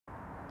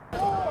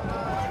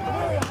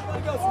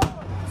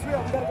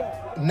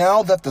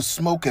Now that the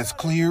smoke has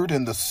cleared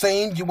in the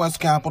same U.S.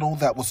 Capitol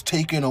that was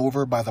taken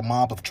over by the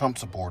mob of Trump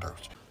supporters.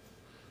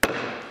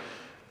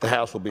 The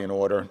House will be in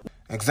order.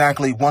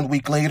 Exactly 1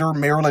 week later,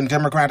 Maryland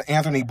Democrat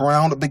Anthony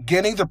Brown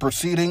beginning the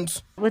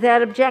proceedings.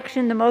 Without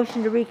objection, the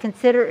motion to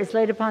reconsider is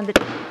laid upon the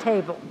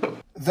table.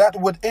 That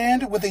would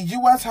end with a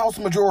U.S. House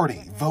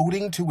majority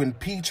voting to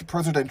impeach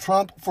President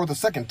Trump for the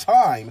second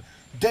time,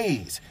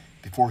 days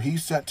before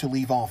he's set to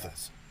leave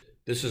office.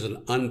 This is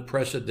an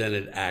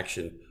unprecedented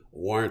action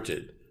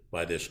warranted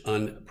by this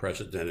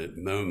unprecedented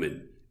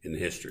moment in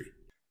history.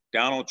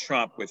 Donald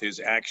Trump, with his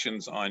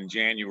actions on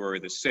January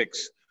the 6th,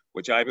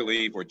 which I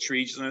believe were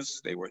treasonous,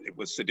 it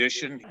was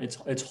sedition.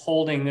 It's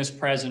holding this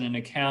president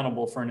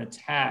accountable for an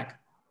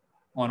attack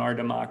on our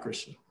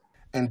democracy.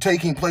 And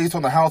taking place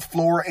on the House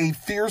floor, a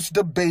fierce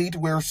debate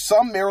where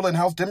some Maryland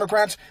House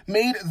Democrats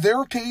made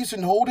their case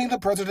in holding the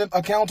president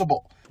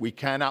accountable. We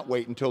cannot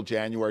wait until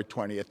January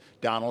 20th.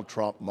 Donald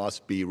Trump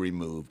must be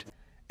removed.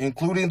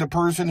 Including the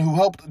person who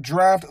helped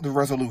draft the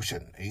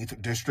resolution,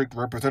 8th District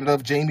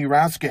Representative Jamie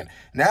Raskin,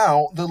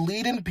 now the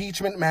lead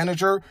impeachment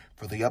manager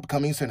for the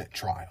upcoming Senate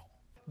trial.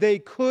 They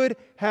could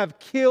have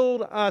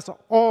killed us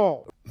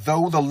all.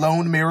 Though the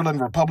lone Maryland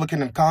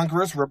Republican in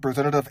Congress,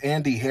 Representative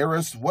Andy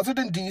Harris, wasn't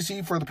in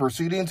D.C. for the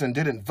proceedings and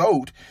didn't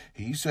vote,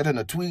 he said in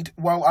a tweet,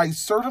 "While I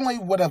certainly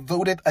would have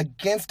voted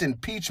against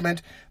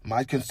impeachment,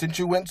 my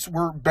constituents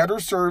were better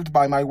served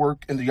by my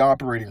work in the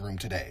operating room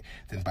today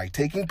than by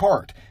taking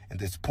part in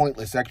this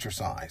pointless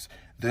exercise."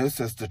 This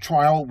as the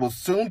trial will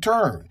soon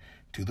turn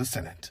to the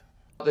Senate.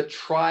 The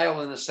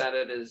trial in the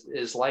Senate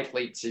is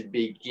likely to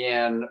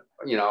begin,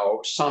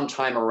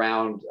 sometime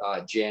around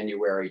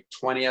January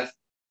 20th.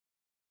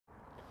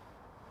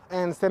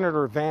 And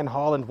Senator Van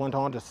Hollen went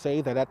on to say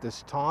that at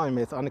this time,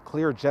 it's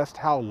unclear just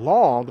how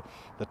long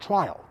the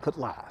trial could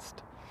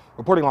last.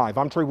 Reporting live,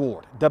 I'm Trey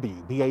Ward,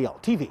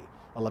 WBAL-TV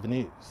 11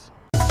 News.